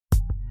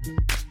Hey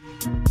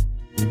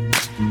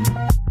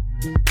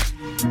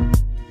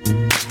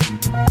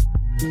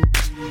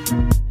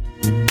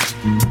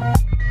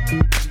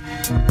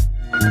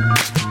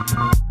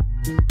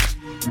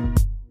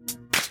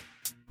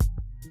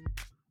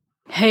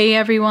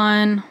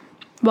everyone,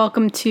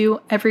 welcome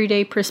to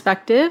Everyday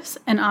Perspectives,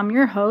 and I'm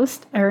your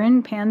host,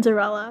 Erin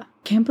Panzarella.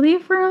 Can't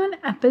believe we're on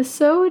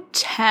episode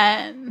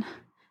 10.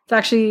 It's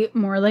actually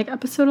more like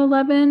episode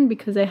 11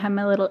 because I had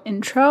my little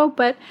intro,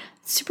 but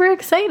it's super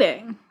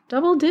exciting.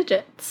 Double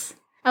digits.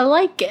 I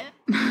like it.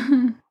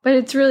 But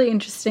it's really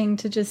interesting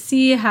to just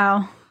see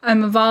how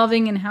I'm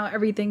evolving and how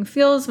everything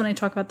feels when I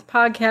talk about the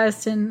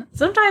podcast, and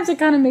sometimes it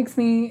kind of makes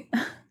me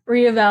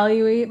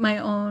reevaluate my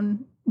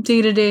own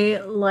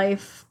day-to-day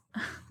life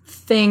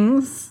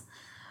things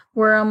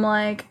where I'm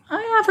like,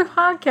 I have a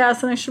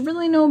podcast and I should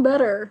really know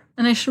better.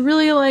 And I should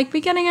really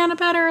be getting out of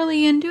bed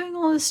early and doing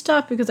all this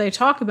stuff because I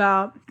talk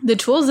about the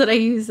tools that I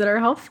use that are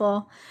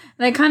helpful.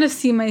 And I kind of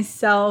see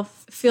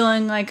myself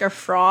feeling like a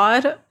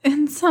fraud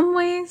in some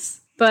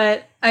ways.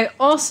 But I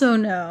also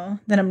know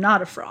that I'm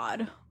not a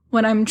fraud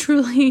when I'm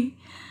truly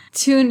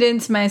tuned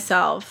into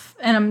myself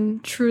and I'm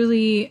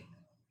truly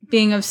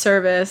being of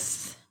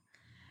service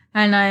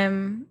and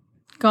I'm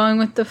going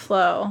with the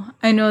flow.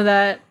 I know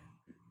that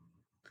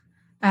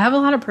I have a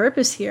lot of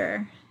purpose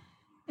here,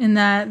 in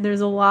that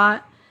there's a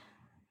lot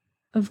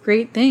of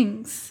great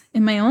things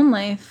in my own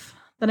life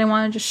that I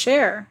want to just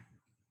share.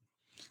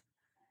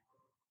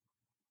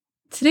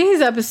 Today's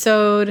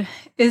episode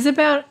is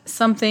about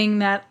something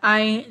that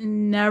I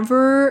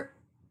never,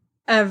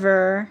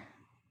 ever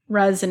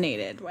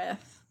resonated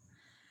with.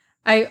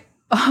 I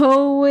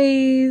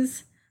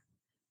always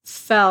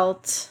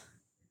felt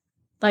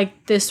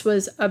like this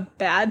was a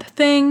bad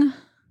thing,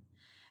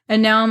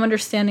 and now I'm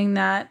understanding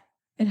that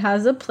it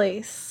has a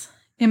place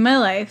in my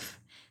life.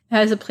 It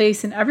has a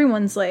place in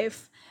everyone's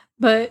life.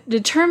 But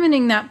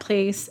determining that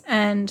place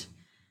and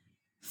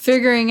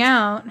figuring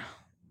out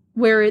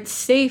where it's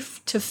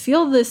safe to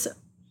feel this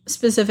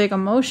specific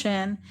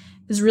emotion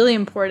is really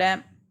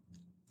important.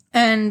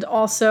 And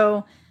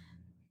also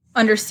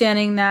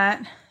understanding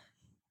that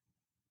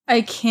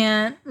I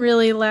can't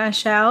really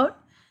lash out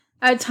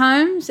at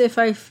times if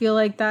I feel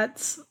like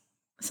that's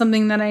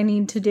something that I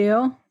need to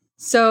do.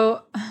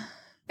 So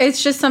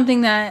it's just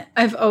something that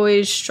I've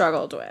always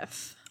struggled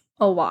with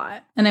a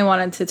lot. And I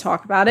wanted to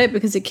talk about it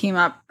because it came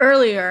up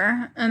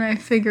earlier, and I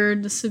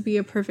figured this would be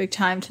a perfect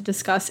time to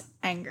discuss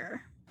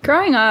anger.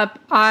 Growing up,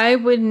 I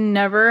would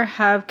never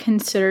have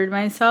considered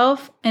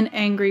myself an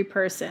angry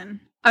person.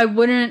 I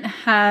wouldn't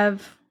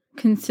have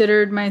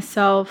considered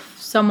myself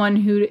someone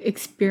who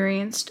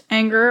experienced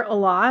anger a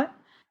lot,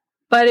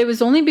 but it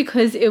was only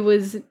because it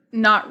was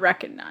not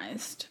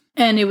recognized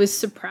and it was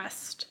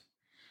suppressed.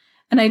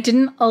 And I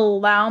didn't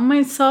allow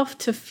myself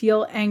to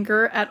feel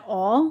anger at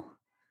all,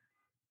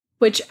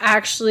 which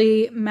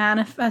actually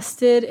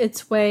manifested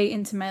its way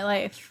into my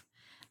life.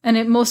 And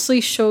it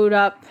mostly showed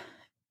up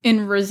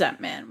in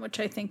resentment, which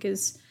I think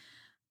is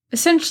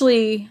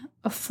essentially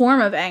a form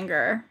of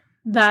anger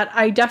that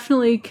I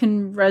definitely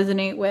can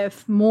resonate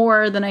with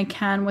more than I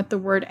can with the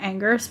word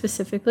anger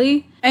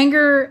specifically.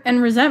 Anger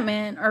and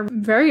resentment are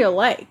very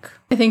alike.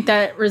 I think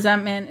that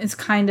resentment is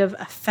kind of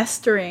a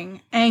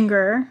festering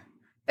anger.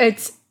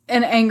 It's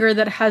an anger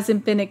that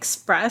hasn't been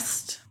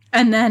expressed,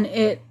 and then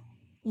it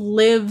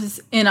lives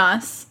in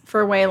us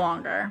for way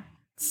longer.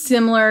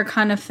 Similar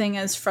kind of thing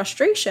as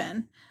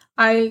frustration.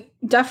 I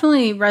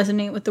definitely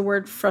resonate with the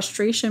word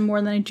frustration more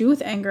than I do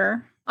with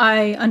anger.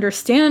 I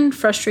understand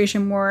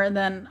frustration more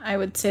than I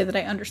would say that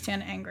I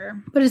understand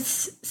anger. But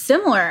it's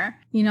similar.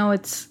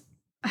 It's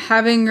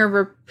having a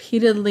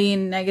repeatedly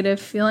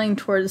negative feeling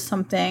towards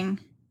something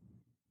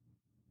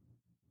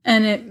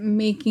and it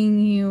making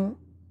you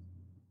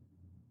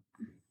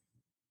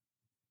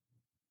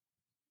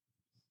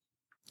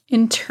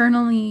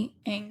internally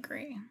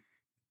angry.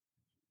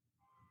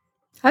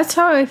 That's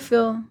how I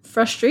feel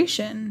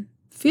frustration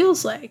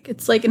feels like.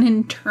 It's like an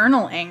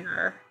internal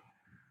anger.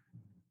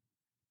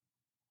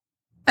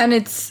 And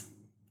it's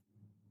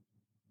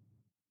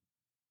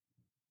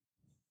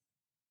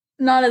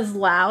not as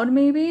loud,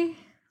 maybe.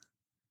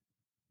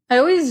 I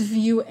always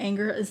view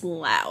anger as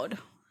loud.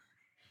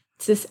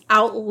 It's this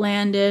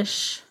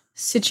outlandish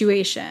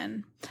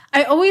situation.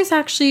 I always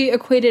actually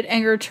equated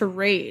anger to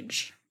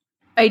rage.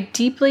 I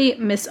deeply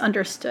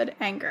misunderstood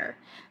anger,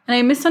 and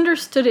I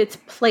misunderstood its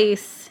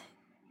place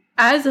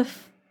as an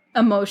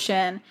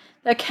emotion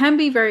that can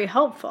be very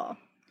helpful.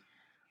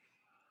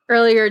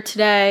 Earlier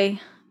today,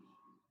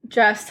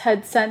 Jess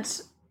had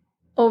sent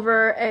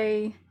over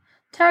a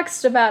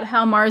text about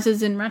how Mars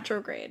is in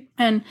retrograde,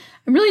 and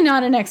I'm really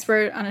not an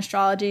expert on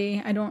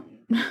astrology. I don't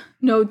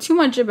know too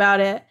much about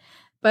it,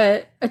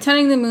 but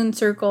attending the moon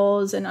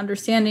circles and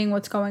understanding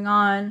what's going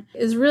on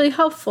is really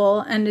helpful.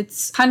 And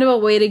it's kind of a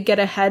way to get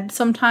ahead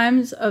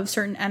sometimes of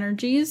certain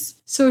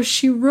energies. So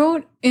she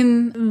wrote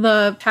in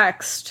the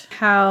text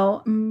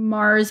how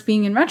Mars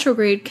being in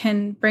retrograde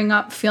can bring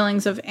up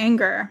feelings of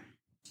anger.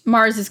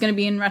 Mars is going to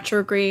be in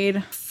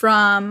retrograde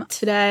from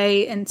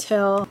today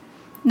until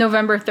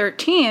November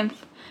 13th.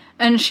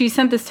 And she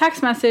sent this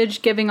text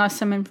message giving us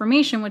some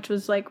information, which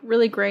was like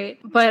really great.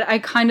 But I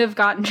kind of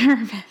got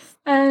nervous.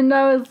 And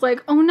I was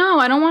like, oh no,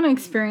 I don't want to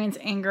experience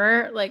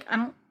anger. Like, I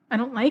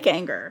don't like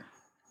anger.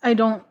 I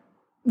don't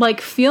like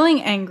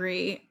feeling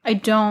angry. I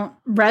don't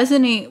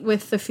resonate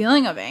with the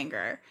feeling of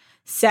anger.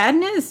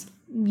 Sadness,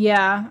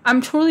 yeah,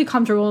 I'm totally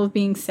comfortable with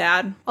being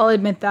sad. I'll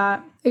admit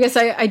that. I guess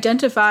I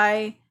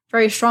identify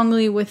very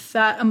strongly with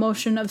that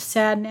emotion of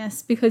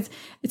sadness because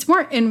it's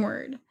more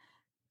inward.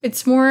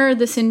 It's more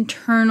this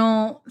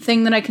internal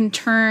thing that I can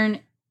turn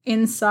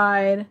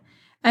inside,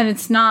 and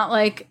it's not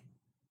like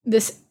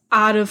this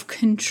out of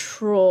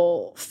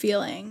control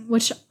feeling,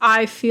 which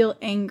I feel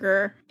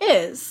anger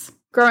is.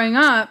 Growing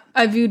up,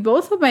 I viewed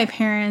both of my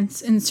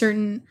parents in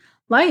certain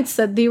lights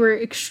that they were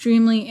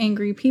extremely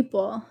angry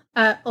people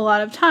at a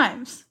lot of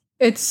times.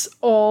 It's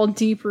all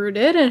deep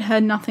rooted. It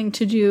had nothing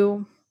to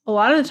do a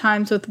lot of the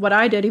times with what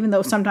I did, even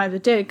though sometimes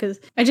it did because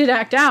I did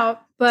act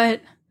out.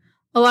 But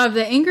a lot of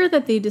the anger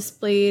that they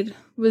displayed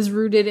was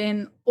rooted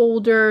in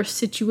older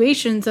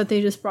situations that they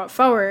just brought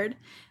forward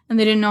and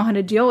they didn't know how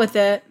to deal with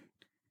it.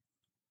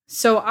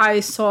 So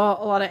I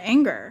saw a lot of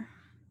anger.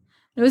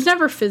 It was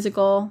never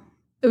physical.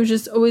 It was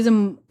just always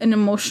an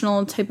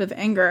emotional type of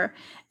anger.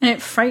 And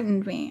it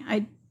frightened me.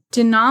 I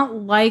did not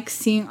like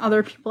seeing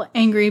other people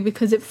angry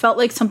because it felt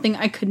like something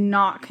I could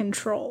not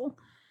control.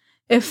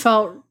 It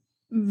felt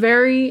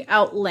very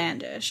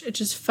outlandish. It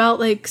just felt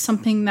like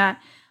something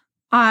that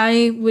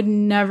I would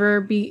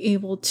never be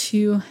able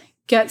to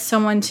get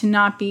someone to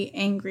not be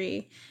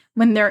angry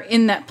when they're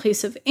in that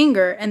place of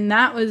anger. And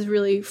that was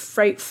really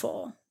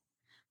frightful.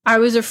 I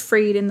was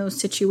afraid in those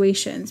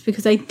situations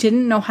because I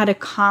didn't know how to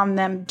calm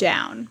them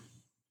down.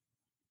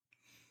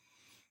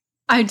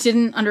 I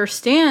didn't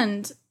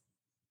understand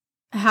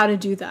how to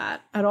do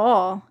that at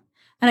all.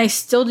 And I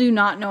still do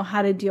not know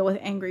how to deal with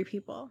angry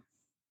people.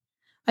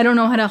 I don't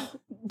know how to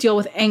deal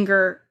with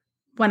anger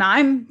when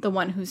I'm the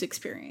one who's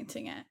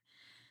experiencing it.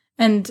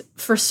 And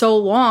for so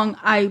long,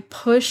 I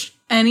pushed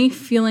any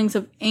feelings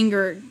of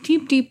anger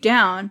deep, deep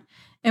down.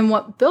 And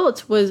what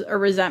built was a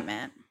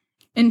resentment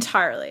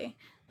entirely.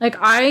 Like,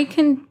 I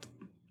can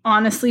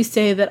honestly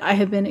say that I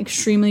have been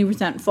extremely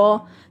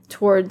resentful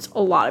towards a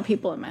lot of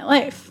people in my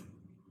life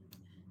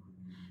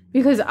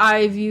because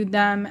I viewed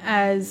them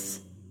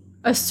as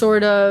a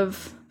sort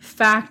of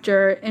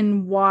factor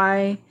in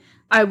why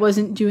I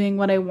wasn't doing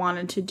what I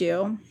wanted to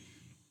do.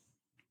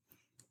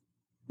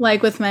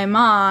 Like with my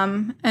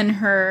mom and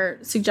her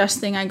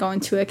suggesting I go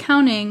into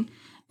accounting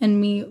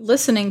and me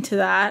listening to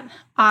that,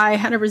 I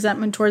had a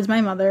resentment towards my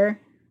mother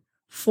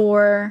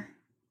for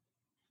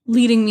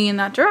leading me in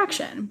that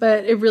direction.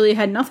 But it really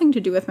had nothing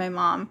to do with my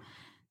mom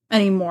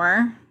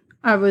anymore.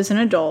 I was an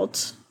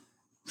adult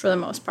for the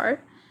most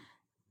part.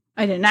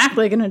 I didn't act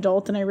like an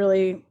adult and I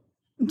really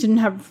didn't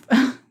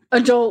have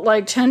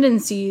adult-like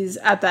tendencies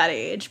at that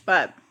age.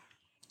 But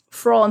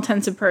for all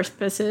intents and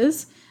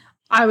purposes,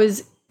 I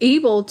was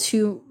able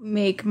to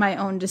make my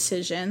own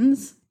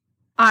decisions.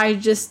 I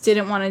just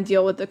didn't want to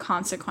deal with the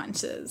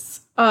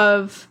consequences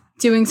of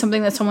doing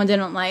something that someone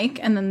didn't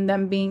like and then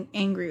them being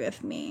angry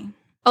with me.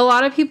 A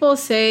lot of people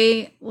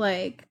say,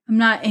 like, I'm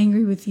not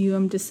angry with you,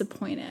 I'm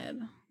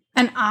disappointed.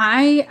 And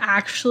I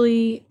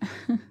actually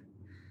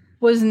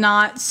was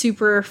not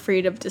super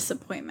afraid of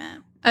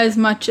disappointment as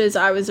much as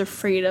I was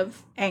afraid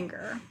of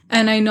anger.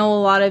 And I know a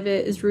lot of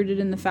it is rooted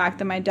in the fact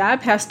that my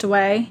dad passed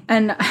away.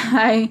 And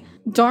I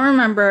don't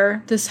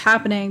remember this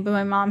happening, but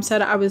my mom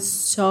said I was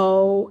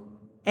so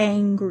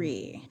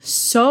angry,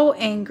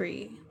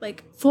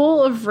 like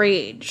full of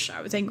rage.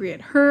 I was angry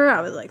at her.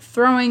 I was like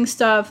throwing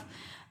stuff.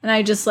 And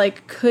I just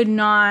like could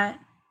not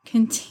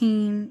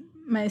contain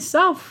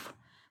myself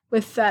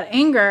with that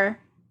anger.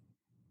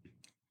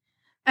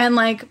 And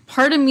like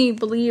part of me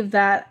believed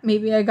that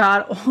maybe I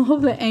got all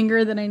the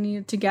anger that I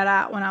needed to get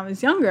at when I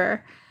was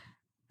younger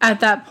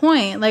at that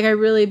point. Like I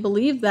really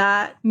believed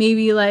that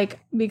maybe like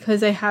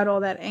because I had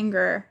all that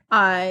anger,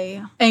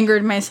 I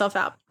angered myself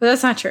out. But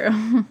that's not true.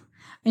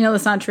 I know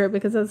that's not true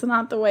because that's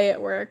not the way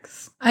it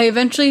works. I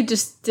eventually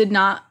just did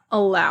not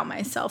allow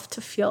myself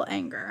to feel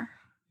anger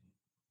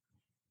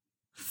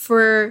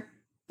for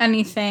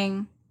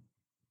anything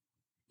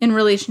in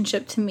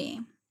relationship to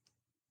me.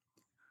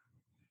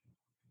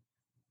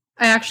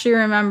 I actually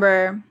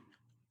remember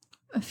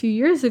a few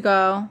years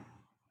ago,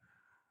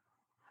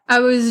 I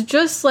was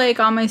just like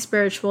on my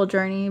spiritual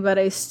journey, but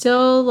I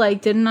still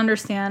like didn't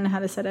understand how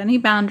to set any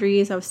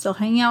boundaries. I was still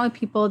hanging out with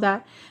people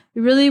that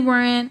we really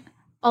weren't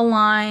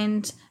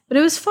aligned, but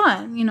it was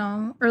fun, you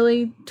know,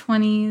 early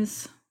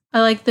 20s.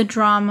 I like the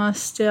drama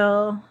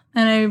still,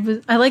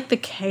 and I like the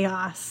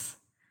chaos.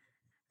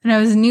 And I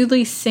was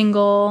newly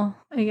single,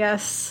 I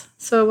guess.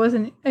 So it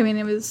wasn't, I mean,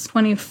 it was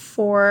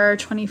 24,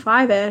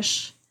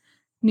 25-ish.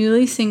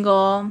 Newly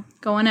single,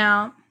 going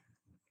out.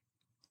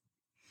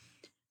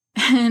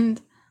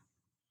 And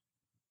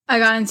I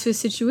got into a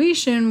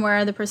situation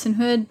where the person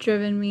who had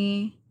driven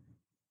me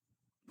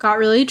got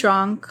really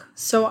drunk.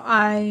 So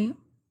I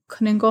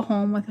couldn't go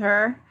home with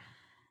her.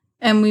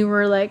 And we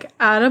were like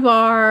at a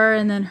bar,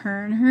 and then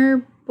her and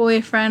her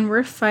boyfriend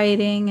were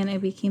fighting, and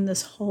it became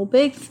this whole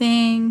big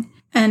thing.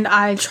 And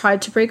I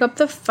tried to break up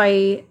the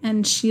fight,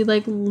 and she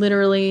like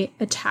literally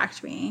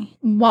attacked me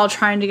while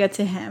trying to get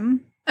to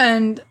him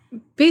and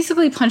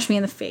basically punched me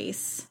in the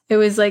face. It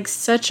was like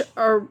such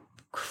a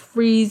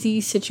crazy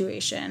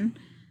situation.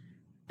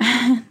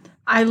 And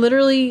I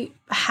literally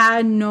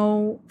had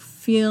no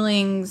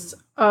feelings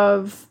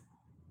of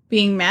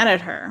being mad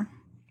at her.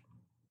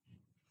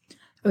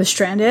 I was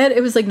stranded.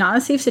 It was like not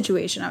a safe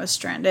situation. I was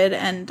stranded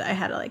and I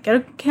had to like get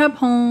a cab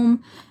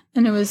home,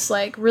 and it was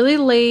like really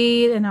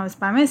late and I was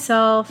by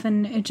myself,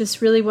 and it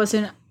just really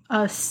wasn't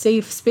a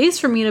safe space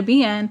for me to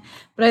be in.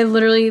 But I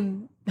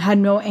literally had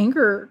no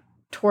anger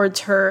towards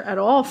her at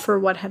all for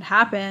what had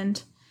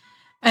happened.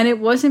 And it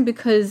wasn't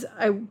because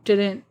I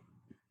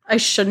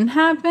shouldn't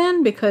have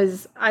been,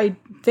 because I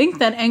think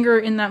that anger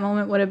in that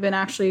moment would have been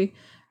actually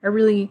a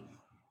really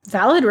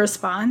valid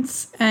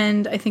response.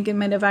 And I think it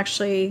might have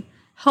actually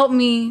helped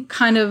me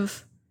kind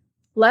of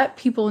let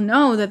people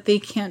know that they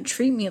can't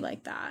treat me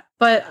like that.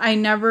 But I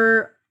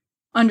never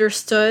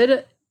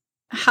understood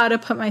how to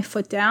put my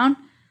foot down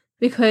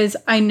because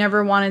I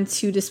never wanted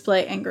to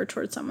display anger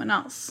towards someone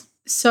else.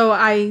 So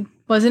I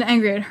wasn't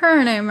angry at her,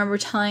 and I remember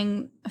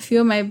telling a few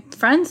of my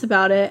friends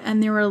about it,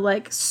 and they were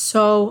like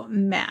so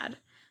mad.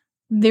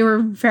 They were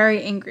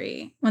very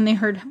angry when they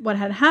heard what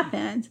had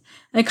happened.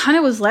 And I kind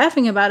of was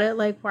laughing about it,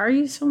 like, why are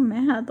you so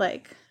mad?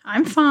 Like,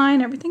 I'm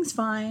fine, everything's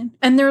fine.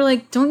 And they were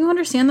like, don't you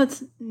understand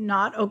that's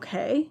not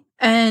okay?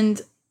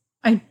 And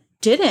I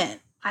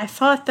didn't. I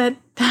thought that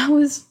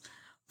was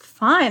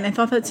fine. I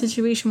thought that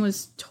situation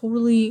was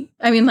totally,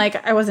 I mean, like,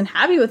 I wasn't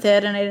happy with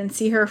it, and I didn't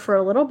see her for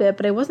a little bit,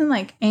 but I wasn't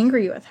like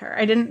angry with her.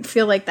 I didn't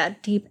feel like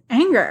that deep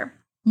anger,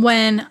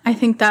 when I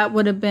think that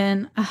would have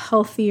been a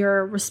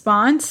healthier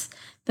response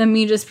than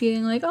me just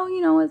being like, oh,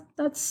 you know what,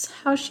 that's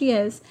how she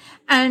is.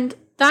 And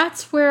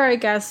that's where I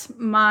guess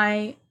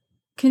my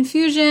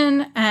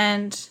confusion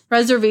and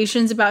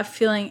reservations about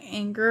feeling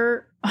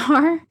anger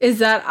are, is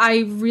that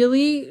I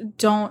really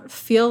don't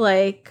feel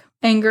like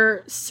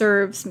anger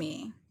serves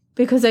me.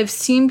 Because I've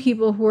seen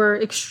people who are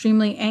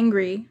extremely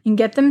angry and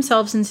get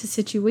themselves into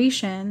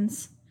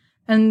situations,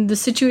 and the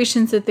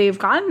situations that they've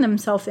gotten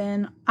themselves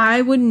in,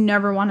 I would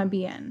never want to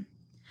be in.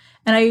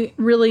 And I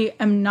really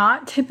am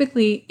not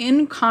typically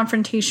in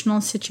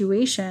confrontational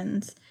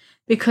situations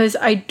because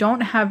I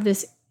don't have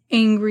this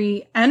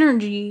angry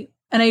energy,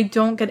 and I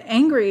don't get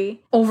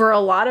angry over a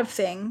lot of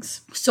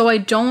things. So I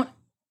don't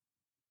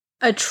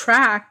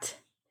attract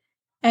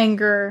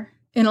anger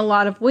in a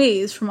lot of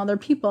ways from other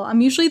people.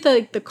 I'm usually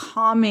the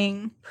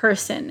calming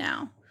person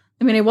now.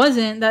 I mean, I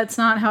wasn't. That's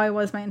not how I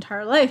was my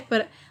entire life.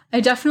 But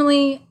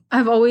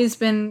I've always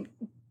been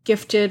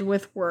gifted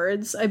with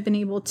words. I've been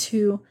able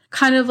to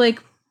kind of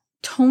like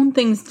tone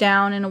things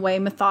down in a way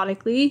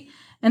methodically.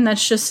 And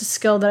that's just a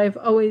skill that I've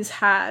always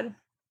had.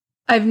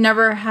 I've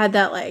never had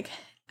that like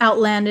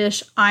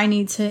outlandish, I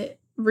need to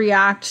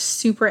react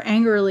super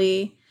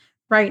angrily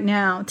right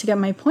now to get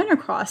my point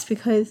across,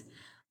 because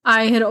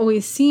I had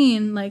always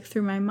seen, like,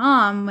 through my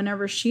mom,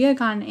 whenever she had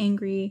gotten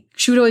angry,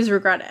 she would always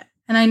regret it.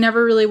 And I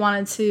never really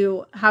wanted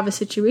to have a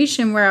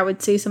situation where I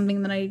would say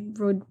something that I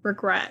would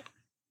regret.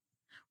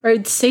 Or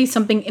I'd say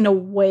something in a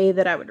way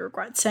that I would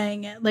regret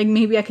saying it. Like,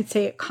 maybe I could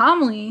say it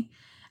calmly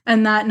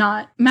and that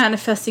not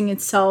manifesting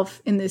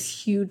itself in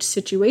this huge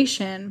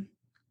situation.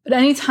 But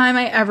anytime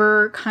I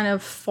ever kind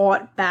of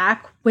fought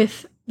back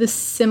with this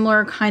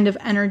similar kind of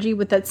energy,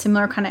 with that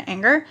similar kind of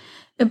anger,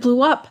 it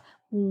blew up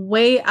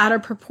way out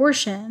of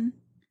proportion,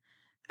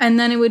 and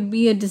then it would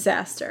be a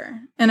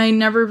disaster. And I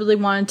never really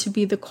wanted to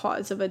be the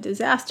cause of a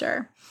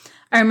disaster.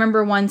 I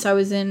remember once I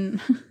was in,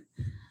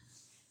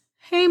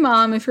 hey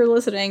mom, if you're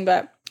listening,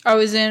 but I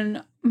was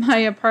in my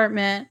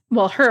apartment,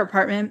 well, her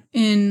apartment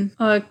in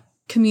a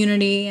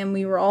community, and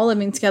we were all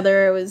living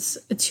together. It was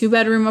a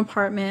 2-bedroom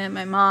apartment,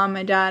 my mom,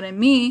 my dad, and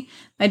me.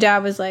 My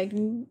dad was like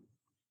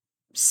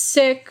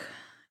sick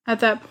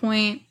at that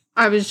point.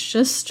 I was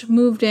just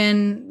moved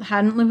in,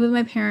 hadn't lived with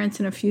my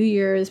parents in a few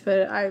years,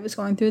 but I was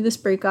going through this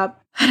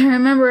breakup. And I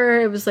remember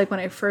it was like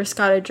when I first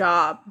got a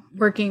job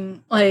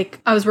working,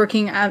 like I was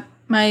working at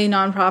my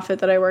nonprofit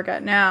that I work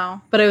at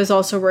now, but I was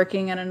also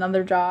working at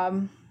another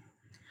job.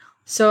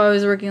 So I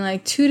was working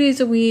like 2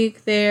 days a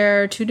week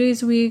there, 2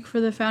 days a week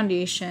for the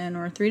foundation,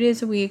 or 3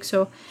 days a week.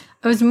 So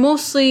I was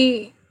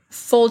mostly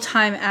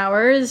full-time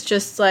hours,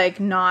 just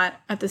like not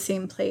at the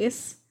same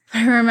place.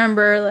 I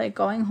remember like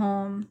going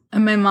home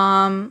and my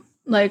mom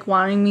like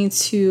wanting me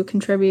to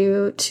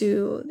contribute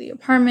to the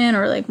apartment,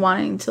 or like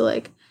wanting to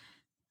like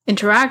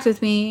interact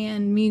with me,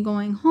 and me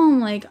going home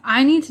like,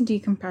 I need to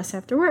decompress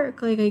after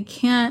work. Like, I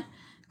can't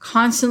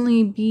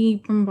constantly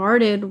be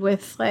bombarded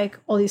with like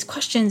all these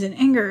questions and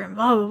anger and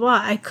blah, blah,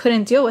 blah. I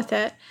couldn't deal with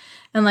it.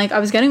 And like, I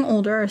was getting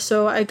older,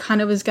 so I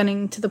kind of was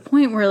getting to the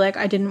point where like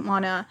I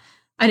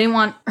I didn't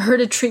want her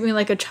to treat me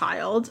like a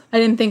child. I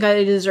didn't think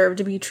I deserved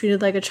to be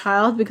treated like a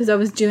child because I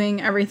was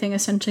doing everything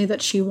essentially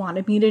that she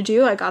wanted me to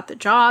do. I got the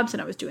jobs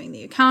and I was doing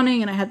the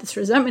accounting, and I had this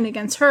resentment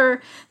against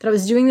her that I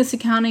was doing this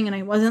accounting and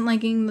I wasn't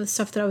liking the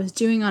stuff that I was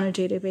doing on a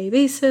day-to-day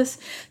basis.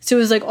 So it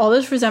was like all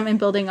this resentment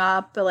building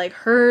up, but like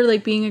her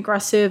like being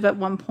aggressive at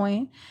one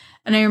point.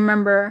 And I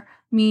remember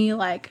me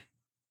like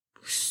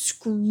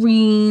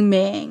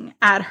screaming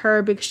at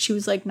her because she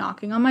was like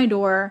knocking on my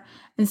door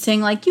and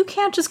saying like, you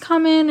can't just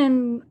come in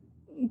and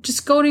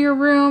just go to your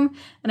room.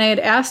 And I had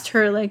asked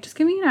her like, just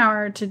give me an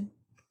hour to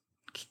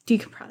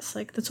decompress.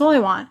 Like, that's all I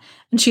want.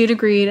 And she had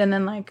agreed. And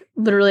then like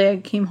literally I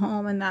came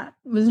home and that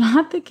was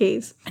not the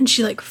case. And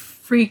she like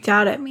freaked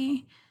out at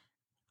me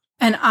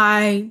and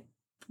I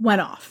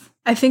went off.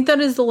 I think that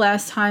is the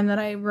last time that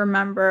I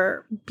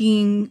remember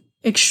being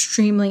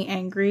extremely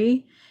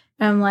angry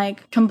and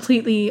like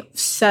completely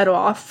set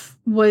off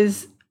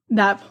was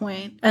that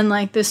point. And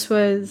like this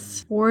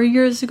was 4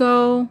 years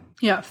ago.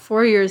 Yeah,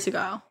 4 years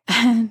ago.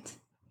 And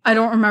I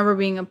don't remember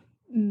being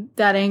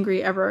that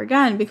angry ever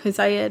again because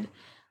I had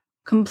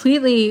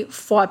completely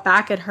fought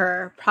back at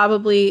her,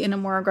 probably in a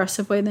more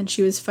aggressive way than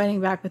she was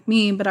fighting back with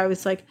me. But I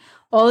was like,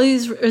 all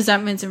these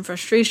resentments and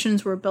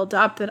frustrations were built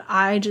up that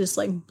I just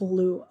like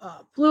blew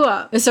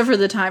up, except for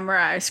the time where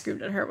I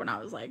screamed at her when I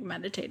was like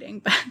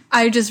meditating. But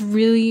I just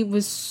really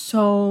was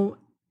so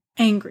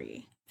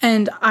angry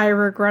and I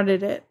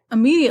regretted it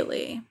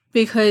immediately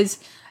because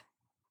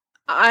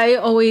I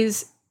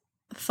always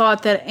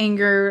thought that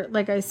anger,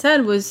 like I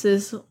said, was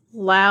this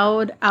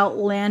loud,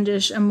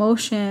 outlandish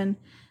emotion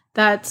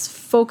that's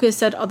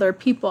focused at other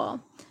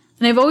people.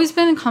 And I've always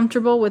been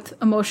comfortable with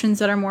emotions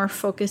that are more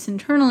focused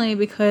internally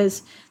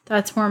because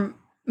that's more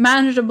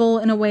manageable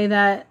in a way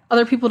that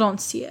other people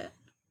don't see it.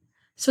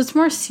 So it's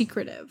more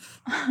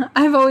secretive.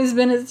 I've always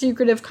been a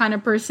secretive kind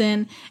of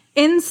person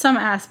in some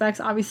aspects.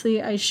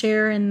 Obviously, I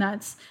share, and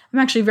I'm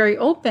actually very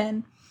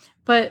open.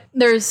 But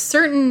there's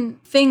certain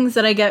things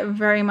that I get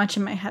very much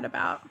in my head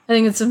about. I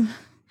think it's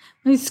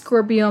my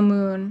Scorpio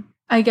moon.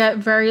 I get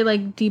very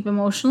like deep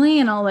emotionally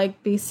and I'll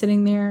like be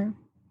sitting there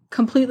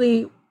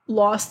completely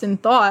lost in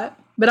thought.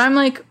 But I'm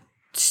like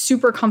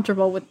super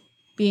comfortable with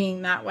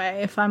being that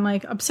way. If I'm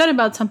like upset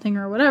about something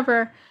or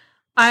whatever,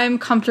 I'm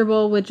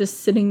comfortable with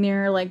just sitting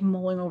there like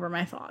mulling over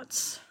my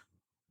thoughts.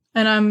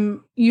 And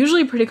I'm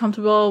usually pretty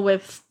comfortable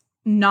with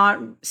not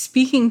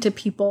speaking to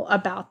people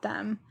about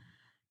them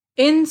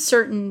in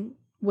certain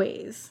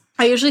ways.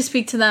 I usually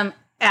speak to them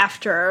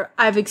after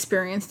I've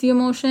experienced the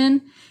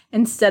emotion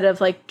instead of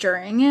like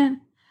during it.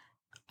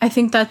 I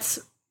think that's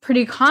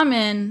pretty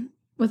common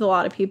with a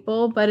lot of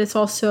people, but it's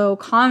also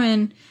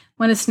common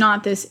when it's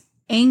not this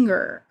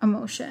anger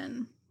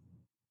emotion.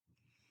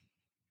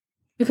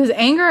 Because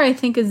anger, I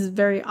think, is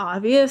very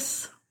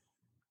obvious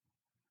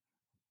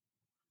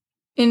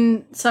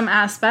in some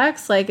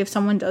aspects. Like if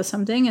someone does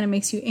something and it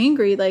makes you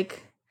angry,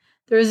 like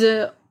there's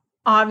a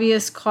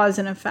obvious cause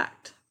and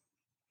effect.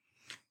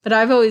 But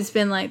I've always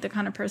been like the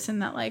kind of person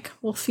that like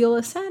will feel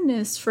a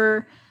sadness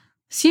for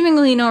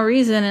seemingly no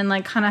reason and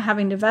like kind of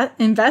having to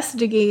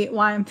investigate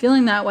why I'm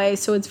feeling that way.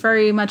 So it's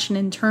very much an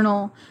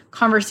internal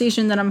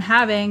conversation that I'm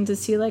having to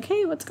see like,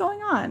 hey, what's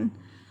going on?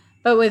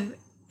 But with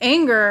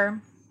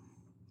anger,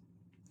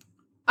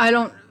 I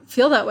don't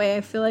feel that way.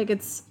 I feel like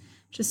it's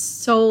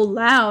just so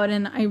loud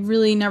and I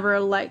really never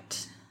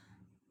liked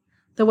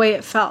the way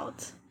it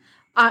felt.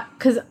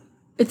 Because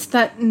it's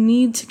that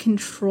need to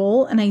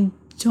control and I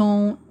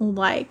don't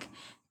like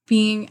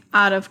being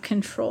out of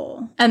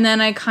control. And then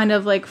I kind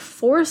of like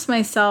force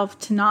myself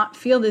to not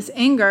feel this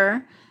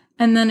anger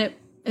and then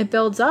it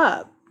builds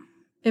up.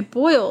 It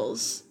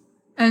boils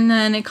and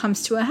then it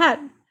comes to a head.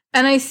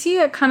 And I see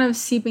it kind of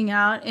seeping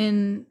out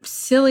in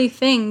silly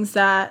things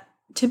that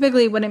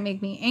typically wouldn't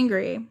make me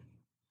angry.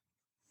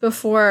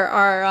 Before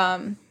our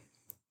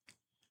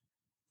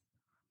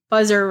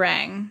buzzer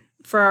rang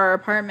for our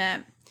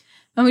apartment.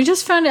 And we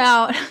just found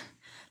out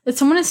that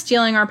someone is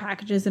stealing our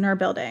packages in our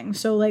building.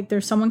 So, like,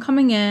 there's someone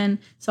coming in,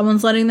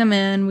 someone's letting them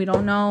in. We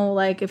don't know,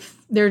 like, if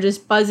they're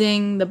just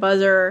buzzing the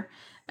buzzer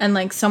and,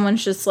 like,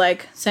 someone's just,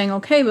 like, saying,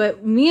 okay,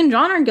 but me and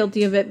John are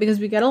guilty of it because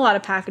we get a lot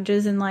of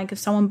packages. And, like, if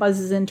someone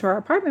buzzes into our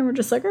apartment, we're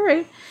just like, all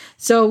right.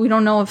 So we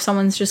don't know if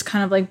someone's just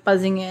kind of, like,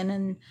 buzzing in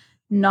and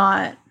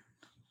not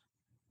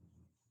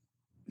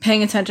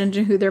paying attention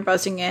to who they're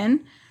buzzing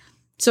in.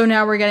 So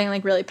now we're getting,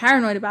 like, really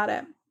paranoid about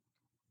it.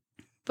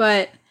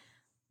 But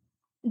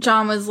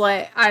John was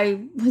like, I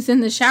was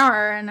in the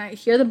shower and I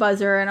hear the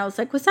buzzer and I was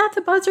like, was that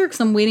the buzzer? Because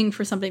I'm waiting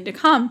for something to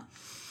come.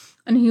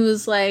 And he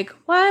was like,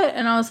 what?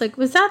 And I was like,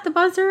 was that the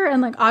buzzer? And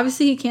like,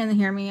 obviously he can't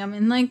hear me. I'm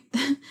in like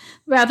the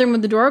bathroom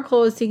with the door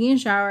closed, taking a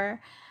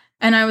shower.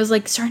 And I was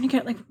like starting to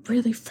get like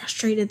really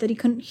frustrated that he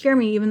couldn't hear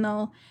me, even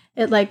though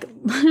it like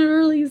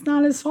literally is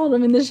not his fault.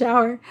 I'm in the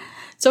shower.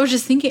 So I was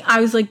just thinking,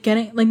 I was like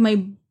getting like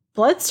my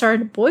blood started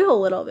to boil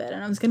a little bit,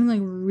 and I was getting like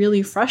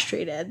really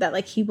frustrated that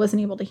like he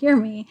wasn't able to hear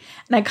me.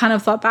 And I kind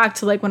of thought back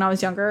to like when I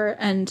was younger,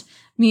 and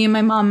me and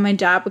my mom and my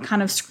dad would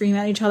kind of scream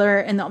at each other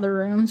in the other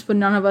rooms, but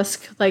none of us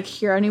could like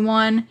hear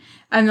anyone.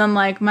 And then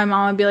like my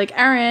mom would be like,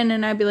 Erin,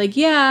 and I'd be like,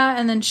 yeah,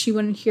 and then she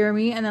wouldn't hear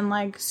me, and then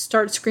like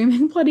start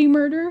screaming bloody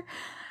murder.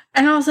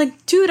 And I was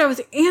like, dude, I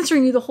was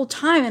answering you the whole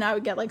time. And I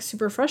would get like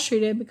super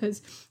frustrated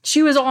because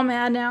she was all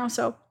mad now.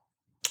 So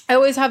I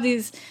always have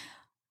these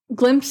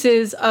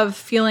glimpses of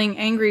feeling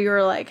angry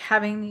or like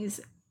having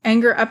these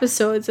anger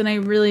episodes, and I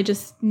really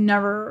just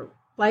never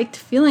liked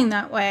feeling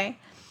that way.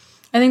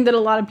 I think that a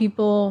lot of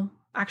people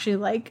actually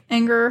like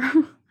anger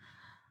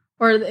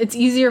or it's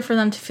easier for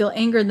them to feel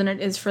anger than it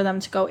is for them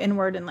to go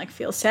inward and like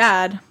feel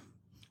sad,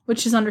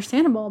 which is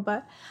understandable.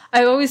 But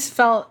I always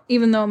felt,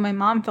 even though my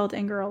mom felt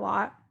anger a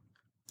lot,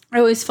 I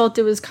always felt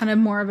it was kind of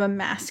more of a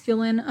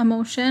masculine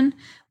emotion,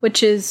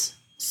 which is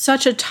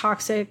such a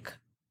toxic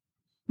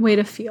way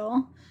to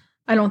feel.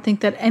 I don't think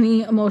that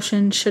any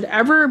emotion should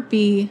ever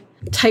be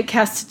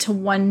typecasted to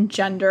one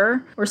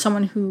gender or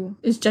someone who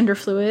is gender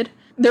fluid.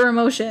 They're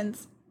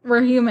emotions.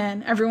 We're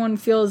human. Everyone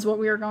feels what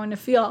we are going to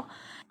feel.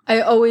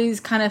 I always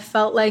kind of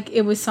felt like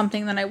it was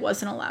something that I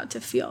wasn't allowed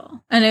to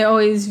feel. And I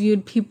always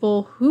viewed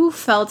people who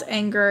felt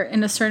anger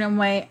in a certain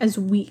way as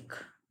weak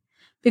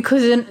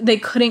because they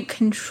couldn't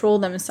control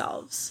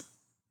themselves.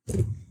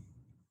 And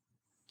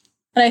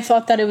I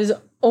thought that it was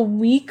a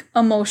weak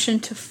emotion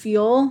to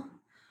feel,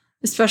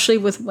 especially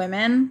with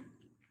women.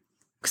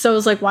 Because I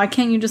was like, why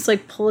can't you just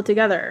like pull it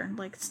together?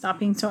 Like, stop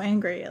being so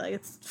angry. Like,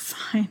 it's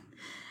fine.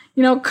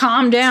 You know,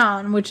 calm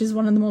down, which is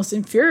one of the most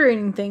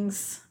infuriating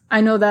things.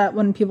 I know that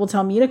when people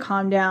tell me to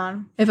calm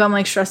down, if I'm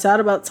like stressed out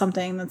about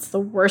something, that's the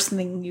worst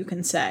thing you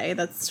can say.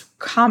 That's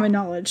common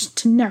knowledge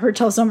to never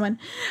tell someone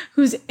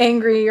who's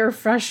angry or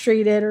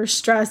frustrated or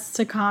stressed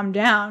to calm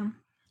down.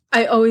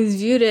 I always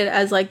viewed it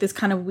as like this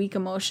kind of weak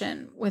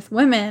emotion. With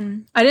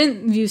women, I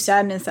didn't view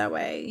sadness that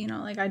way. You know,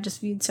 like I just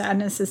viewed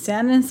sadness as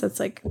sadness. That's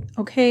like,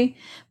 okay.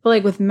 But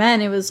like with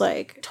men, it was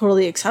like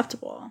totally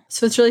acceptable.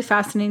 So it's really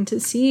fascinating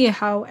to see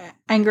how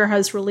anger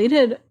has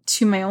related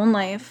to my own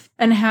life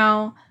and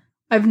how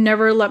I've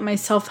never let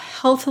myself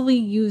healthily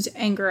use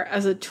anger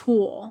as a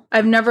tool.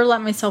 I've never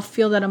let myself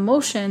feel that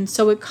emotion,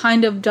 so it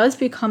kind of does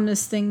become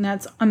this thing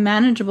that's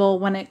unmanageable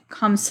when it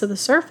comes to the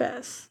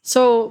surface.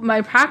 So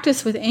my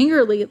practice with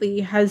anger lately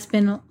has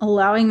been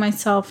allowing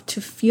myself to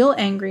feel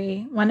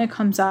angry when it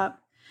comes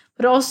up,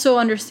 but also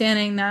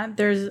understanding that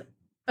there's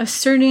a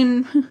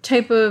certain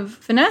type of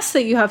finesse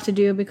that you have to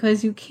do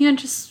because you can't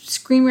just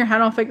scream your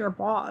head off at your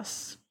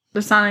boss.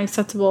 It's not an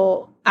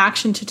acceptable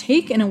action to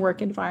take in a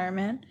work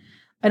environment.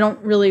 I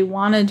don't really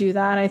want to do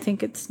that. I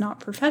think it's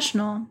not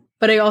professional.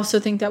 But I also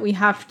think that we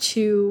have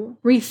to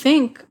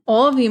rethink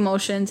all of the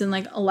emotions and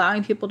like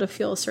allowing people to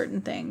feel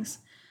certain things.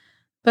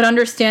 But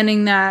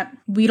understanding that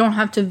we don't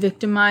have to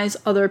victimize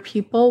other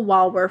people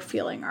while we're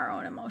feeling our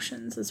own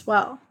emotions as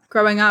well.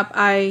 Growing up,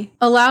 I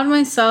allowed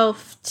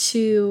myself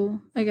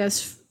to, I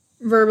guess,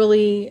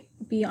 verbally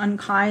be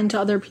unkind to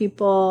other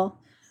people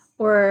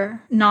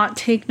or not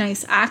take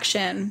nice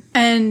action.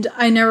 And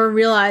I never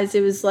realized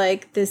it was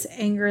like this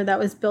anger that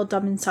was built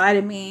up inside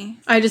of me.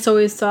 I just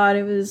always thought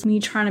it was me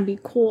trying to be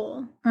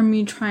cool or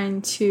me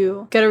trying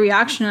to get a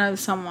reaction out of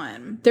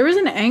someone. There was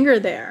an anger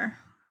there.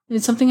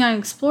 It's something I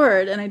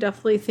explored, and I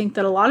definitely think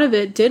that a lot of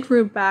it did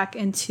root back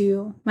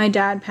into my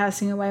dad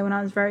passing away when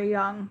I was very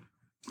young.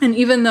 And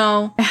even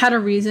though I had a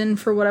reason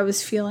for what I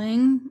was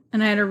feeling,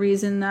 and I had a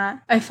reason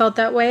that I felt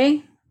that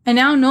way, I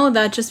now know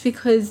that just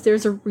because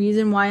there's a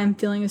reason why I'm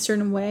feeling a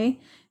certain way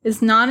is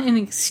not an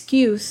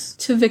excuse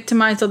to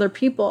victimize other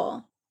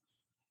people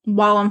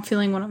while I'm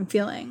feeling what I'm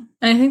feeling.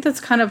 And I think that's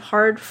kind of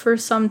hard for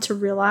some to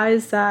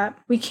realize, that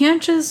we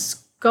can't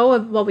just go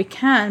with what we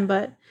can,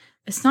 but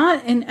it's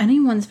not in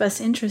anyone's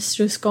best interest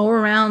to just go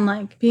around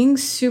like being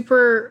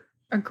super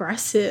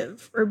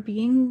aggressive or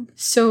being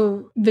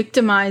so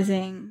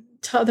victimizing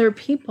to other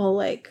people.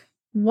 Like,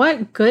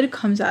 what good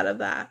comes out of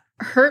that?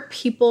 Hurt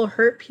people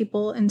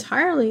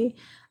entirely.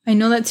 I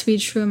know that to be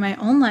true in my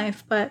own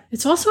life, but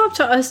it's also up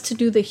to us to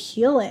do the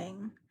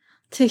healing,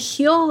 to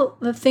heal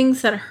the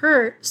things that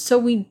hurt so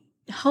we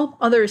help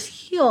others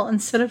heal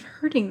instead of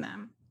hurting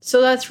them.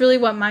 So that's really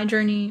what my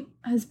journey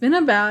has been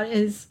about,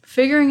 is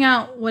figuring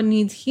out what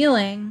needs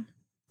healing,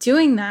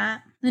 doing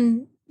that,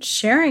 and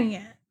sharing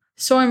it.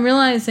 So I'm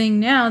realizing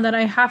now that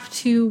I have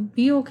to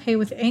be okay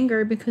with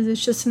anger because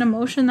it's just an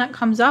emotion that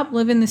comes up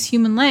living this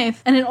human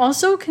life. And it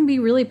also can be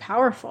really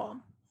powerful.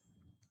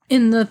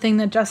 In the thing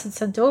that Jess had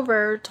sent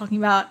over, talking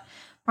about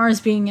Mars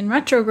being in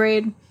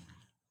retrograde,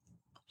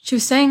 she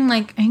was saying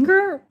like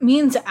anger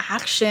means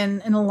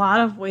action in a lot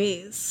of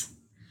ways.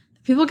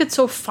 People get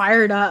so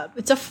fired up.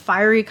 It's a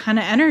fiery kind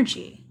of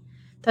energy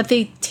that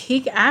they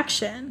take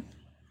action.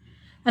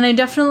 And I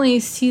definitely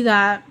see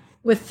that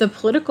with the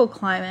political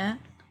climate,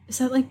 is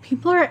that like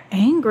people are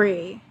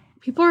angry.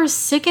 People are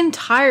sick and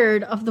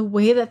tired of the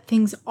way that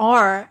things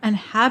are and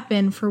have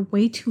been for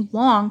way too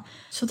long.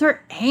 So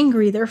they're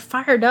angry, they're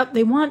fired up,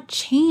 they want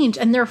change,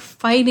 and they're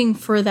fighting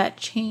for that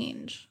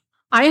change.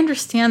 I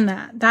understand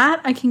that.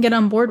 That I can get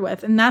on board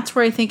with. And that's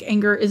where I think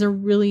anger is a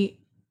really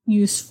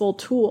useful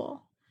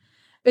tool,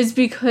 is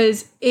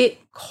because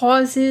it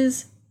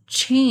causes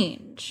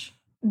change.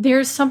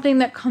 There's something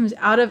that comes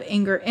out of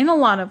anger in a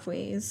lot of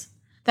ways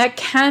that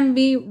can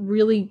be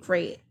really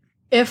great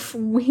if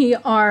we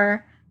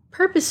are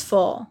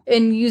purposeful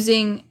in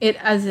using it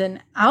as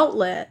an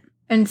outlet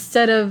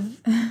instead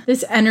of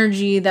this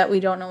energy that we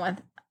don't know what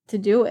to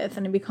do with,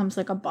 and it becomes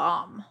like a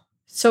bomb.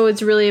 So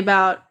it's really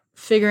about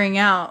figuring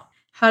out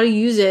how to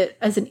use it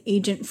as an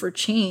agent for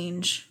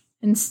change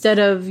instead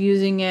of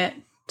using it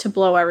to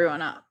blow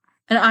everyone up.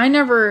 And I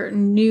never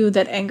knew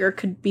that anger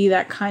could be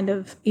that kind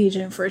of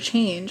agent for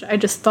change. I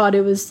just thought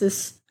it was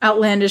this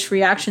outlandish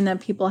reaction that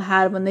people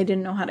had when they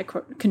didn't know how to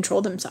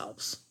control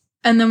themselves.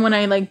 And then when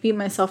I like beat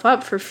myself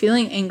up for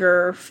feeling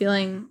anger or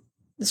feeling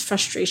this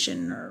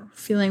frustration or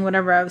feeling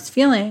whatever I was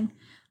feeling,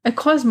 it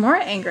caused more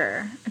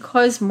anger. It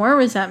caused more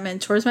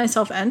resentment towards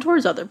myself and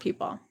towards other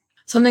people.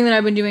 Something that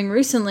I've been doing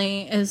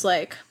recently is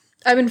like,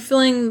 I've been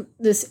feeling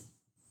this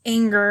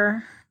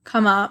anger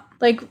come up,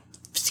 like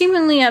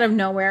seemingly out of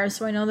nowhere.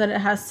 So I know that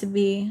it has to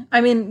be,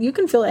 I mean, you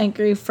can feel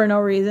angry for no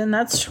reason.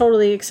 That's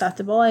totally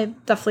acceptable.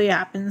 It definitely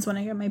happens when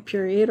I get my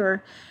period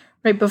or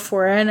right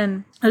before it.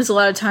 And there's a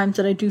lot of times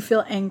that I do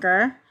feel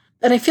anger,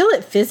 and I feel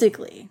it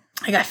physically.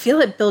 Like I feel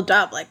it build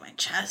up, like my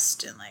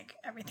chest, and like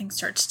everything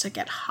starts to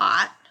get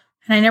hot.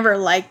 And I never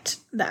liked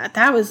that.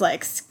 That was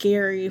like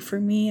scary for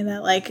me,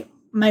 that like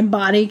my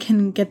body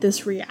can get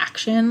this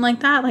reaction like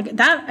that. Like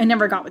that I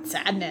never got with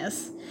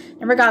sadness.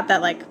 Never got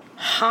that like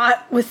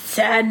hot with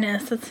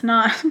sadness.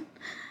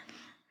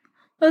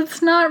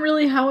 That's not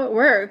really how it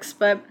works.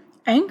 But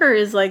anger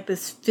is like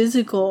this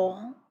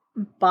physical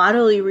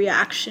bodily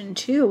reaction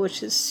too,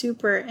 which is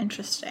super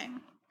interesting.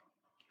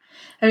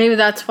 And maybe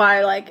that's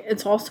why like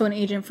it's also an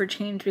agent for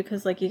change,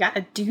 because like you got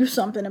to do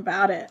something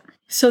about it.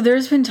 So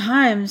there's been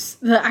times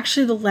that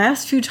actually the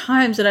last few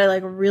times that I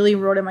like really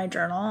wrote in my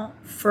journal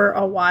for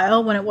a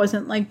while when it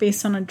wasn't like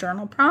based on a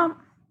journal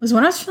prompt was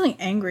when I was feeling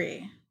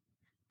angry.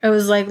 It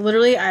was like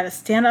literally I had to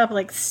stand up,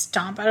 like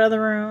stomp out of the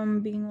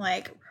room being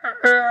like,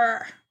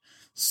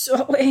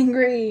 so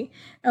angry,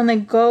 and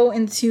like go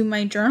into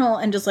my journal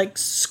and just like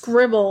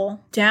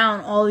scribble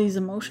down all these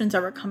emotions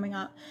that were coming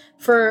up.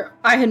 For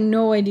I had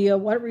no idea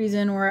what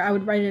reason, or I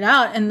would write it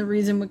out and the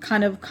reason would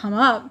kind of come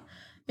up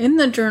in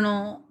the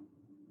journal,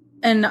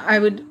 and I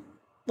would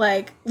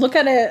like look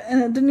at it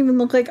and it didn't even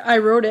look like I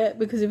wrote it,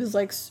 because it was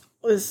like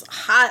this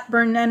hot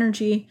burning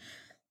energy,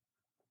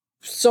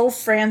 so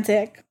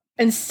frantic.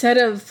 Instead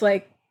of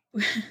like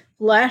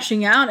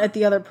lashing out at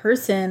the other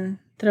person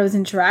that I was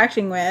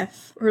interacting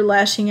with or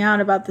lashing out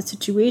about the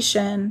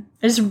situation,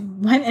 I just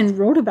went and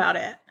wrote about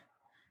it.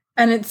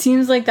 And it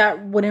seems like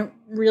that wouldn't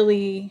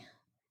really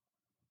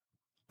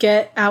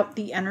get out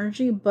the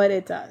energy, but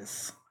it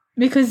does.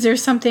 Because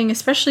there's something,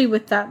 especially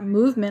with that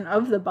movement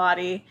of the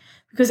body,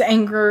 because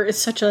anger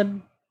is such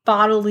a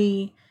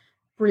bodily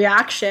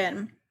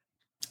reaction,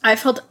 I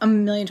felt a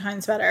million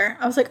times better.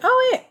 I was like,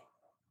 oh wait,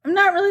 I'm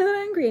not really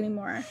that angry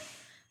anymore.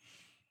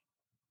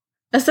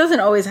 This doesn't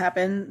always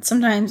happen.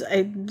 Sometimes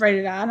I write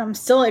it out. I'm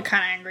still like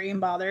kind of angry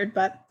and bothered,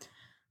 but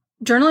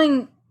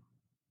journaling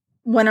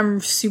when I'm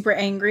super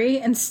angry,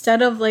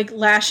 instead of like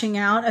lashing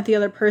out at the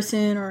other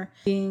person or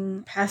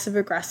being passive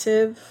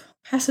aggressiveness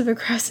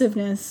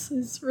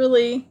is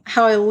really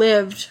how I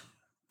lived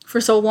for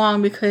so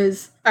long,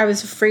 because I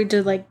was afraid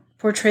to like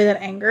portray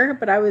that anger,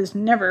 but I was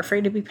never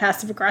afraid to be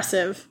passive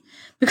aggressive,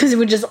 because it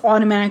would just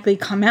automatically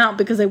come out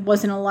because I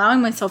wasn't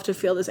allowing myself to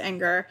feel this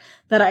anger,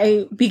 that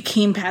I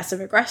became passive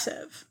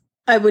aggressive.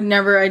 I would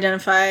never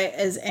identify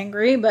as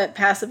angry, but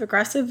passive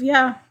aggressive,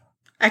 yeah,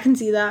 I can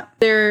see that.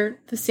 They're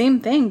the same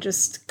thing,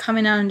 just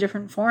coming out in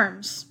different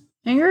forms.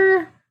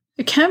 Anger,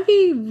 it can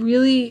be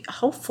really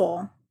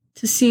helpful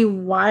to see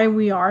why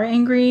we are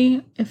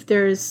angry, if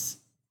there's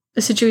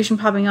a situation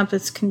popping up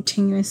that's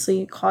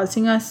continuously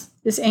causing us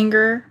this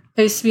anger.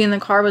 I used to be in the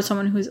car with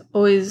someone who's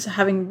always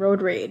having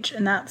road rage,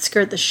 and that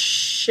scared the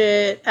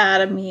shit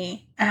out of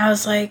me. And I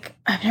was like,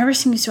 I've never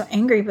seen you so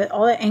angry, but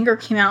all that anger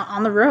came out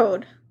on the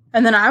road.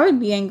 And then I would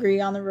be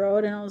angry on the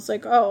road, and I was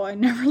like, oh, I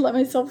never let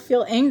myself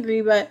feel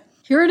angry, but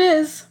here it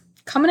is,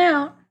 coming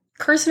out,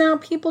 cursing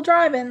out people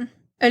driving.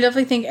 I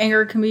definitely think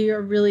anger can be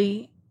a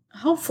really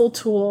helpful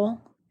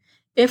tool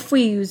if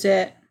we use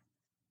it,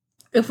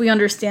 if we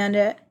understand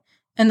it,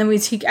 and then we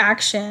take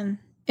action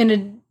in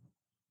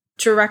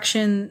a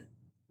direction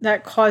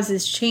that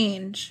causes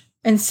change,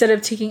 instead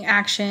of taking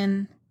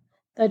action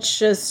that's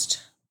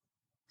just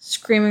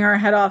screaming our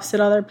head off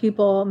at other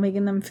people,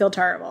 making them feel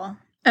terrible.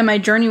 And my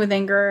journey with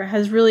anger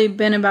has really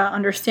been about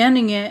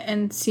understanding it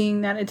and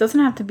seeing that it doesn't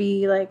have to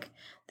be like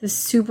this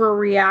super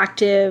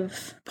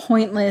reactive,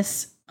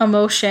 pointless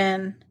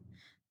emotion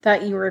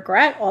that you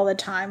regret all the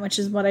time, which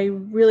is what I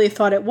really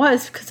thought it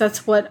was, because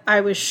that's what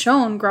I was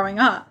shown growing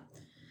up.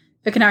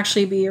 It can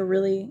actually be a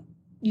really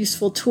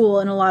useful tool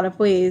in a lot of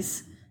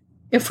ways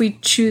if we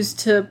choose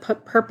to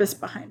put purpose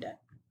behind it.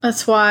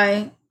 That's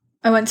why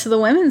I went to the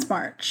Women's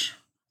March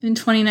in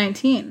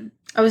 2019.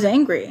 I was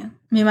angry.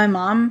 Me and my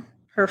mom,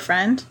 her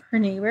friend, her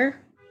neighbor.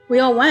 We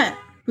all went.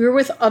 We were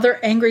with other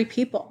angry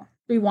people.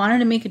 We wanted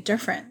to make a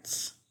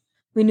difference.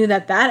 We knew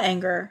that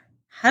anger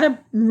had a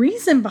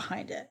reason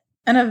behind it,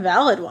 and a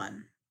valid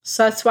one.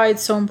 So that's why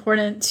it's so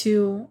important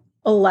to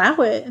allow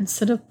it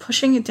instead of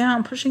pushing it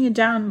down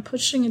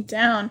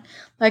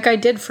like I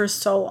did for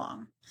so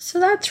long. So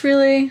that's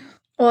really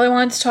all I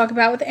wanted to talk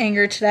about with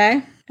anger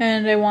today.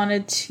 And I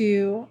wanted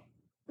to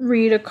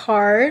read a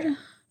card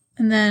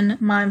and then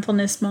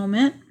mindfulness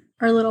moment,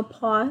 our little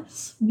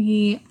pause.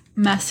 The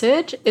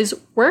message is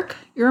work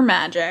your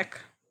magic.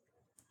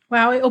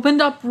 Wow, I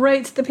opened up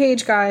right to the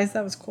page, guys.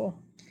 That was cool.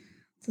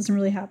 Doesn't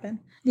really happen.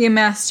 The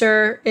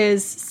master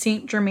is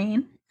Saint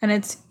Germain, and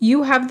it's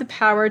you have the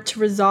power to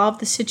resolve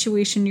the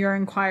situation you're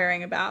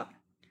inquiring about.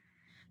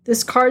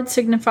 This card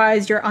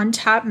signifies your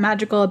untapped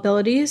magical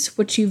abilities,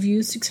 which you've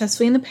used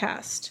successfully in the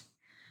past.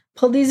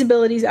 Pull these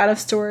abilities out of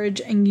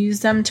storage and use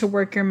them to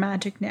work your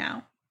magic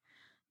now.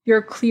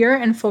 Your clear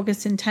and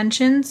focused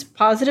intentions,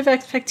 positive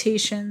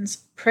expectations,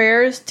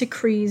 prayers,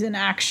 decrees, and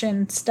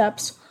action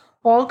steps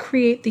all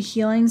create the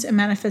healings and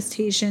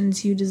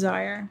manifestations you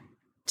desire.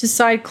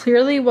 Decide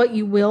clearly what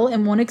you will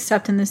and won't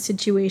accept in this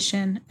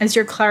situation, as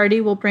your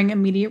clarity will bring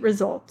immediate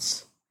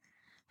results.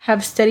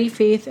 Have steady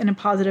faith in a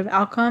positive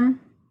outcome.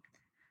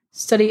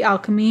 Study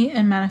alchemy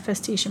and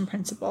manifestation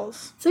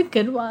principles. It's a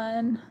good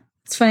one.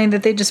 It's funny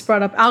that they just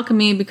brought up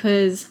alchemy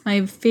because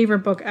my favorite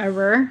book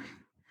ever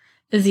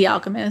is The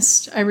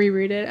Alchemist. I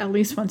reread it at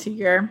least once a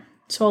year.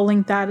 So I'll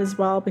link that as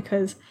well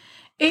because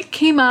it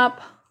came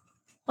up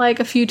like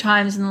a few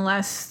times in the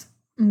last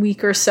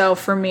week or so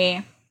for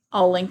me.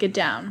 I'll link it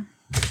down.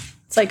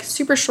 It's like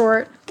super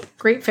short,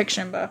 great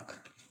fiction book.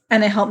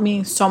 And it helped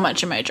me so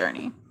much in my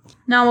journey.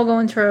 Now we'll go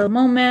into our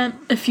moment.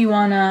 If you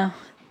want to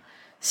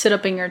sit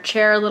up in your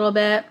chair a little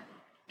bit,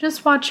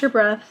 just watch your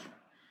breath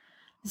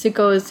as it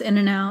goes in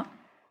and out.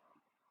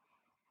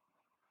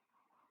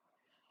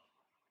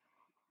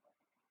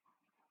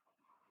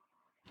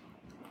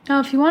 Now,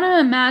 if you want to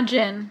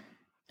imagine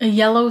a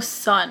yellow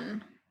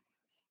sun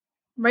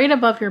right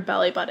above your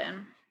belly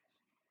button,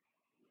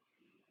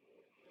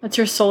 that's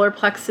your solar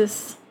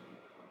plexus.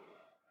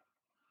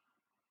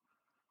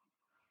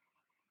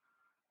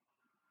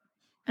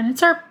 And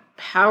it's our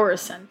power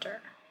center.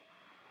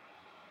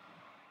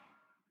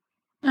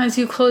 As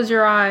you close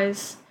your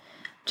eyes,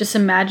 just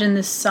imagine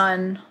the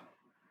sun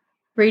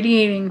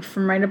radiating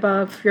from right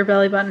above your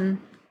belly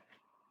button.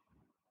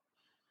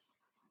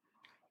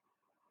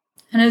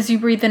 And as you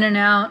breathe in and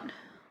out,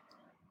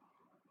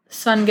 the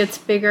sun gets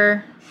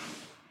bigger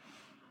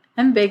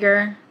and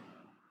bigger.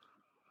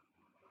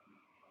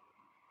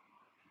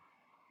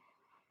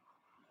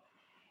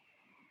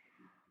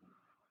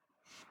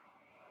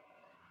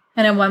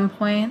 And at one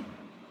point,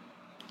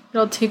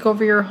 it'll take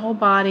over your whole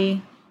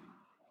body.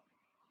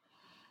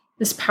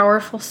 This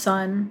powerful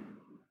sun.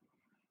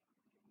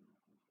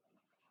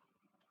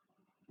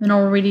 Then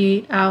it'll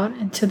radiate out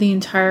into the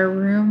entire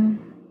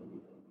room.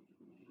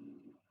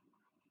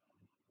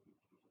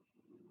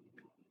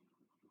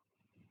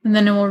 And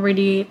then it will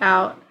radiate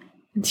out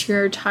into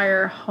your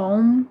entire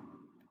home.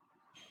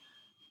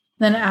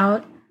 Then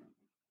out.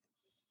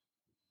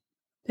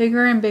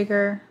 Bigger and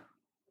bigger.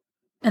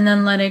 And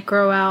then let it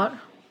grow out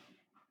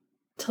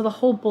to the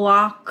whole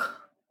block.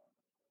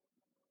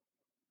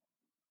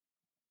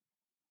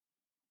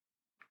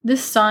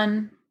 This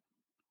sun,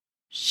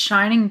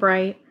 shining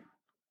bright,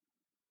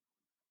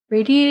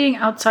 radiating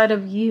outside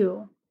of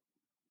you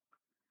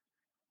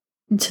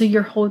into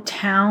your whole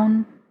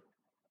town,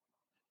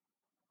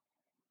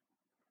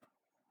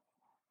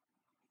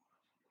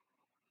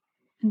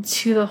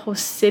 into the whole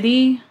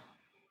city,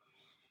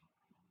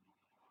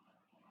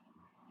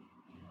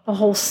 the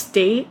whole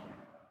state.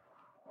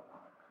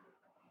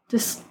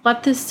 Just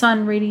let this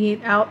sun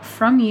radiate out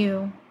from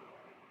you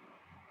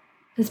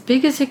as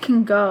big as it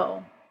can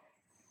go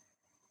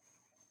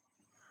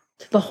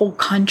to the whole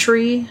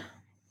country,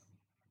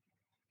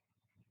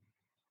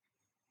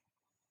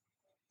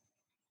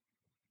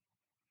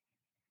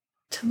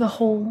 to the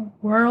whole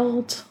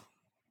world,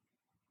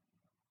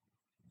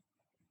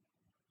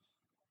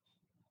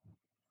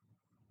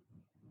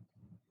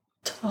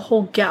 to the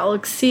whole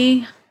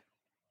galaxy.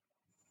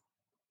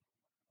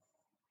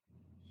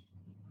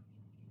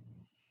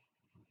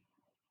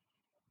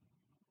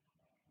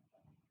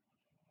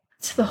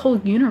 To the whole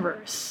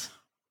universe.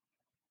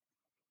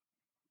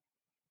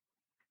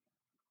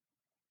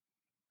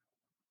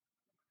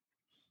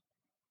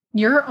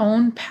 Your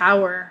own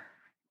power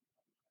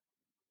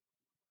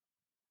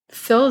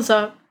fills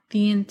up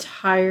the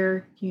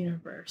entire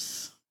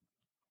universe.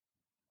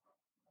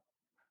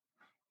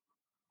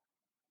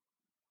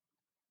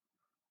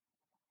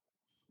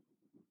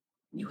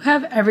 You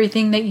have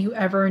everything that you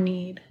ever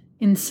need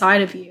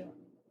inside of you.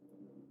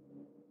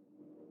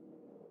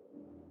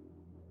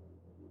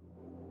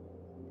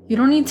 You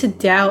don't need to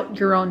doubt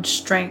your own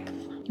strength.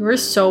 You are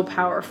so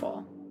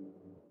powerful.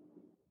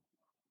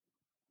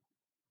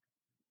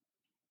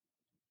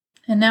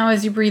 And now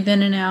as you breathe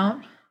in and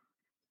out,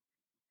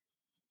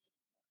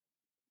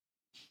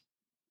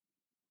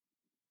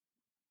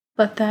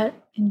 let that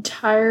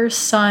entire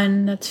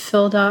sun that's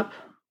filled up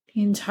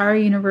the entire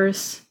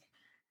universe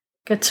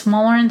gets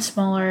smaller and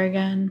smaller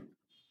again.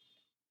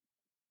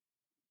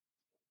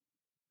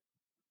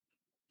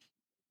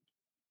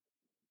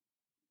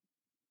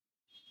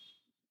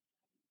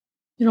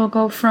 It'll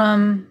go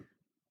from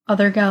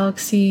other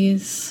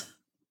galaxies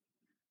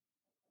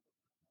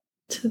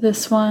to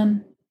this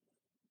one,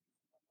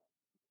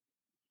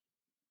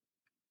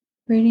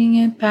 reading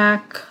it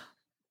back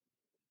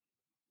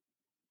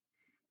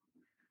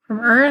from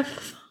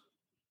Earth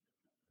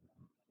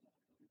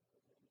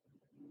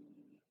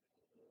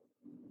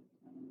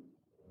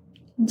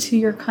into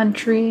your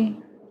country,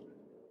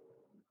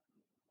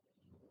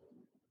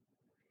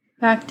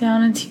 back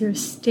down into your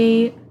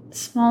state,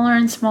 smaller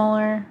and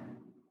smaller,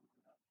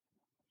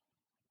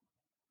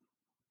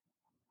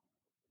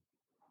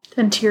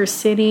 then to your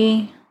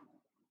city,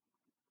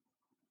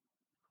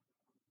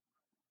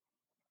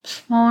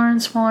 smaller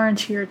and smaller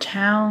into your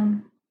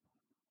town.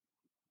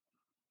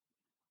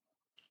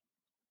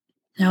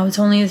 Now it's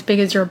only as big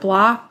as your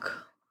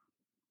block.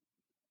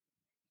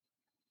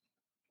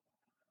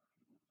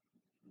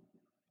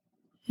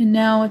 And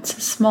now it's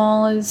as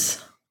small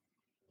as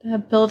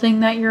that building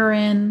that you're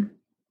in.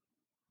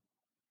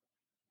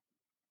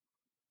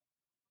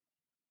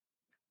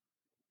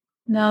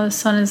 Now the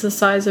sun is the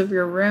size of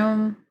your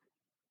room.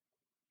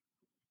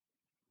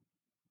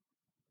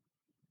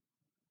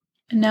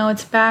 And now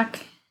it's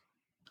back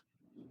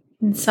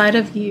inside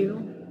of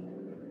you.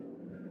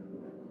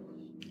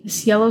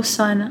 This yellow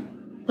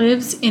sun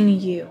lives in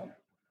you.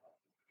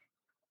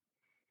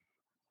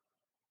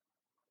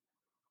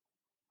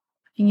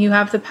 And you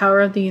have the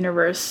power of the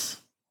universe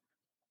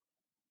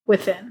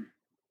within.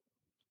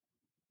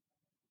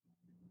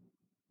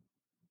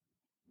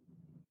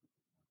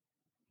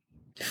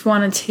 If you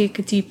want to take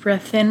a deep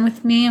breath in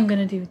with me, I'm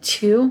going to do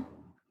 2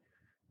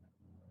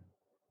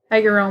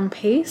 at your own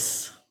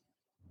pace.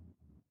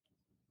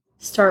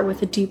 Start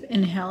with a deep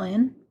inhale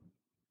in.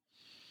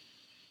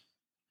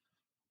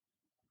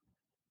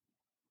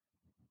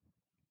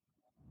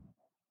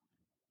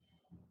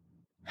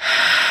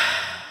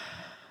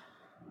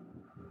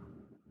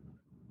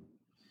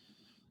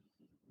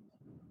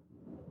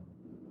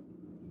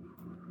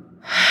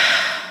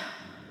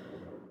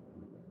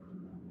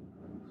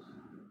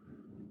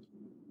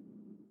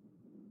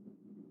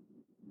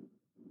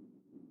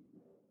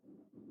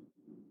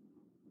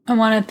 I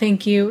want to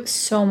thank you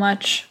so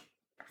much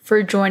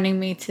for joining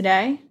me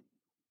today.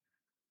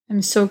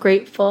 I'm so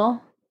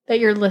grateful that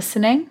you're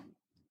listening.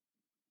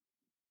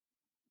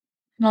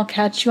 And I'll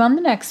catch you on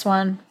the next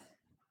one.